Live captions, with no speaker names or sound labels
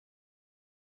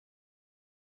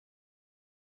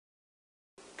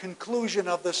conclusion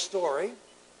of this story,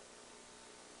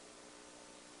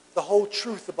 the whole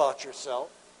truth about yourself,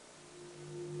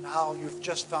 and how you've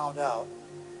just found out.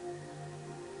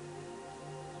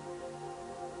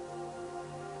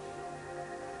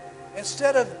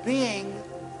 Instead of being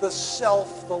the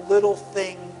self, the little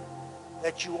thing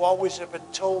that you always have been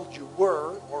told you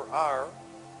were or are,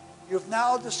 you've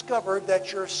now discovered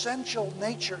that your essential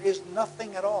nature is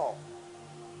nothing at all.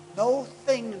 No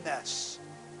thingness.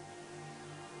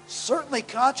 Certainly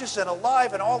conscious and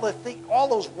alive and all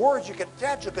those words you can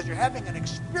attach to because you're having an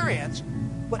experience,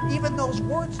 but even those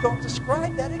words don't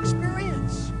describe that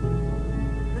experience.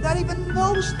 They're not even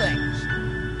those things.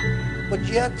 But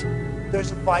yet,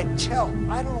 there's a vitality.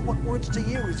 I don't know what words to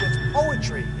use. It's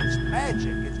poetry. It's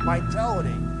magic. It's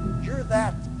vitality. You're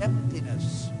that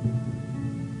emptiness.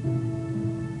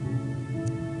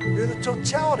 You're the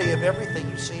totality of everything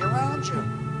you see around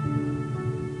you.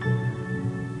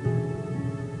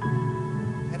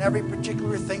 And every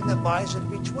particular thing that lies in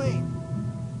between.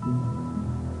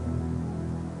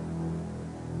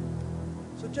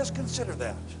 So just consider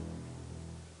that.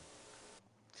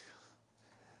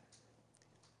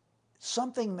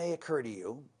 Something may occur to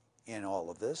you in all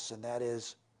of this, and that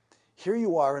is, here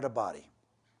you are in a body,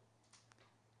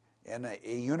 in a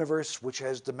universe which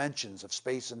has dimensions of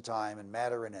space and time and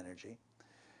matter and energy,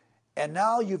 and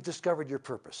now you've discovered your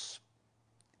purpose.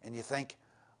 And you think,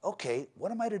 okay,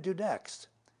 what am I to do next?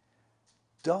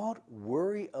 Don't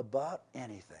worry about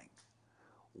anything.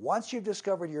 Once you've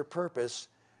discovered your purpose,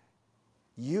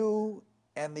 you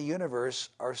and the universe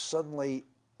are suddenly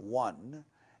one.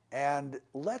 And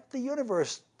let the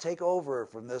universe take over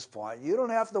from this point. You don't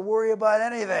have to worry about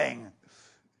anything.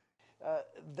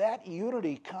 That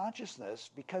unity consciousness,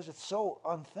 because it's so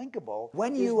unthinkable,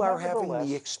 when you are having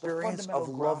the experience of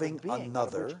loving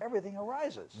another, everything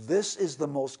arises. This is the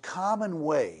most common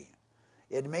way.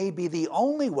 It may be the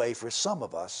only way for some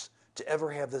of us to ever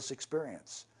have this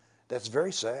experience. That's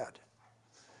very sad.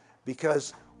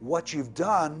 Because what you've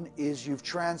done is you've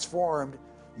transformed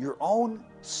your own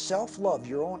self-love,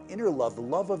 your own inner love, the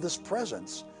love of this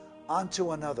presence,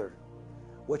 onto another.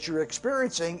 What you're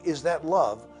experiencing is that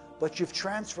love, but you've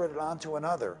transferred it onto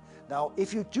another. Now,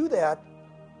 if you do that,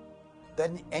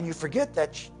 then and you forget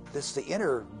that this the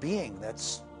inner being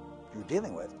that's you're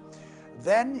dealing with,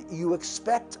 then you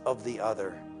expect of the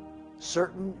other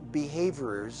certain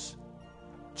behaviors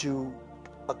to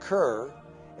occur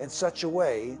in such a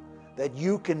way that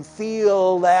you can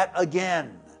feel that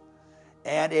again.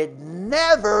 And it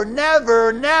never,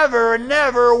 never, never,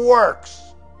 never works.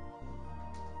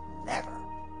 Never.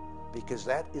 Because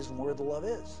that isn't where the love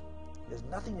is. It has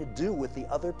nothing to do with the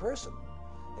other person.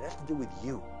 It has to do with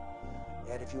you.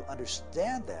 And if you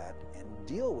understand that and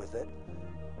deal with it,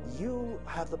 you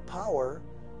have the power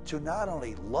to not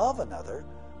only love another,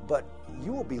 but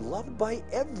you will be loved by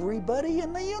everybody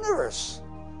in the universe.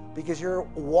 Because you're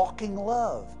walking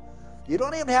love. You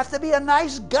don't even have to be a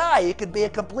nice guy. You could be a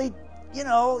complete,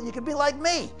 you could be like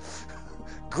me.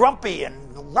 Grumpy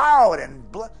and loud and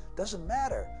doesn't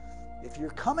matter. If you're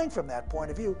coming from that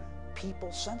point of view,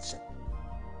 people sense it.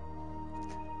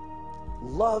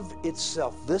 Love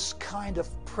itself, this kind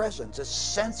of presence, a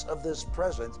sense of this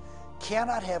presence,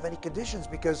 cannot have any conditions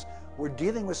because we're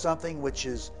dealing with something which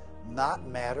is not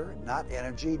matter, not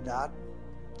energy, not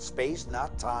space,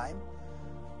 not time.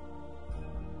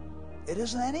 It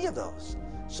isn't any of those.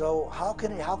 So how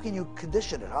can you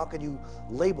condition it? How can you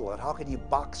label it? How can you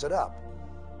box it up?